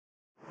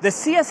The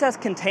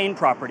CSS Contain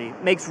property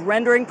makes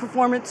rendering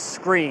performance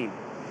scream.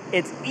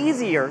 It's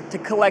easier to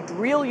collect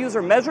real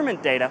user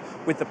measurement data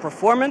with the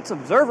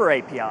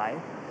PerformanceObserver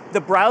API. The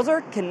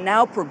browser can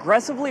now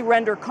progressively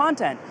render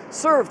content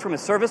served from a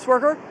service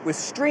worker with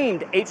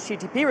streamed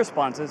HTTP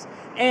responses,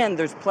 and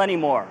there's plenty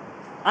more.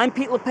 I'm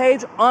Pete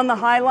LePage on the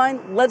High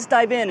Line. Let's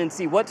dive in and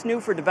see what's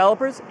new for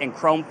developers in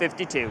Chrome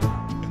 52.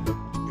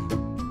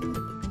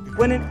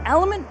 When an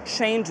element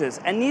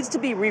changes and needs to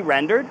be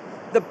re-rendered,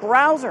 the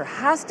browser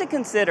has to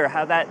consider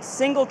how that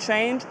single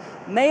change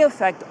may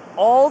affect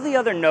all the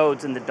other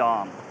nodes in the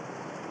DOM.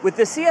 With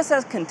the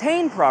CSS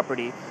Contain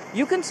property,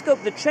 you can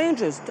scope the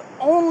changes to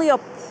only a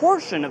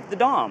portion of the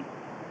DOM.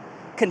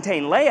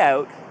 Contain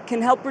Layout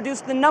can help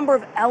reduce the number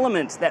of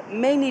elements that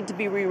may need to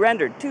be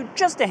re-rendered to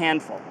just a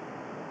handful.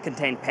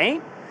 Contain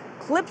Paint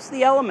clips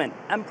the element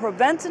and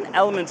prevents an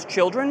element's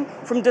children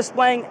from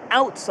displaying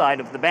outside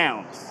of the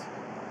bounds.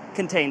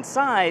 Contain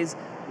Size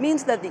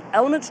means that the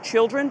element's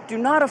children do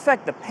not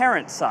affect the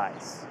parent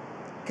size.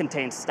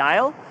 Contain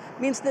Style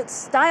means that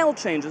style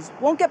changes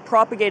won't get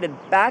propagated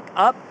back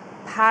up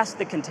past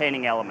the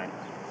containing element.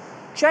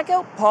 Check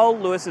out Paul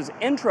Lewis's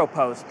intro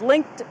post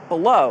linked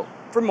below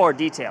for more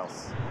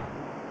details.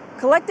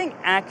 Collecting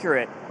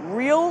accurate,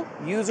 real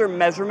user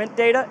measurement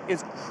data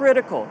is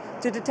critical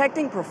to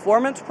detecting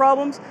performance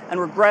problems and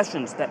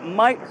regressions that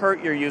might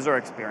hurt your user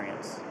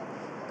experience.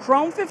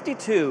 Chrome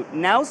 52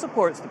 now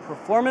supports the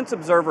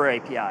PerformanceObserver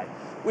API,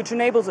 which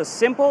enables a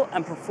simple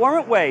and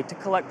performant way to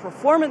collect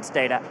performance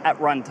data at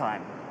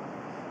runtime.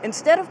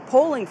 Instead of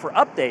polling for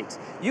updates,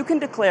 you can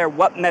declare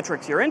what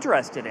metrics you're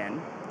interested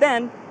in.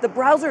 Then, the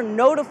browser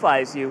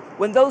notifies you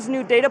when those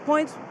new data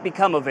points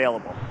become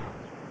available.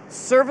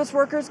 Service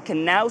workers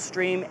can now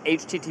stream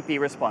HTTP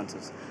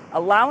responses,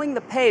 allowing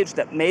the page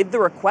that made the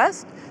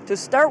request to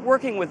start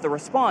working with the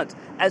response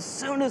as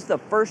soon as the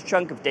first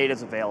chunk of data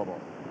is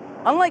available.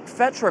 Unlike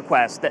fetch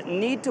requests that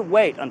need to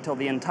wait until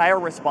the entire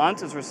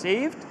response is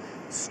received,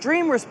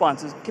 stream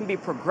responses can be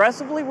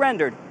progressively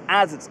rendered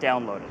as it's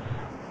downloaded.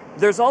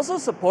 There's also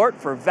support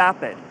for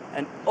Vapid,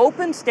 an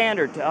open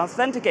standard to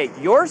authenticate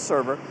your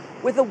server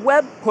with a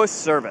web push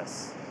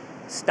service.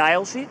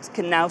 Style sheets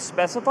can now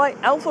specify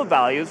alpha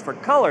values for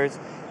colors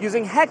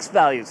using hex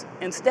values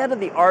instead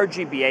of the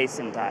RGBA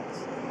syntax.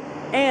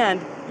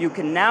 And you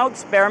can now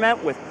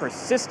experiment with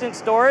persistent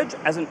storage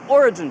as an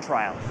origin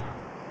trial.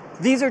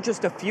 These are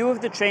just a few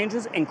of the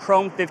changes in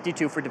Chrome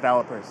 52 for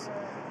developers.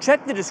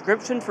 Check the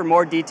description for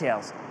more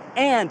details.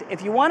 And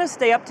if you want to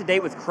stay up to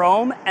date with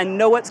Chrome and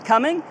know what's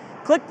coming,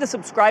 click the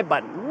subscribe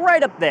button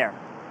right up there.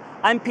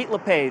 I'm Pete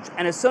LePage,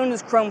 and as soon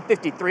as Chrome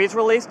 53 is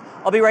released,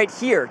 I'll be right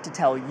here to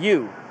tell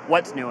you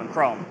what's new in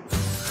Chrome.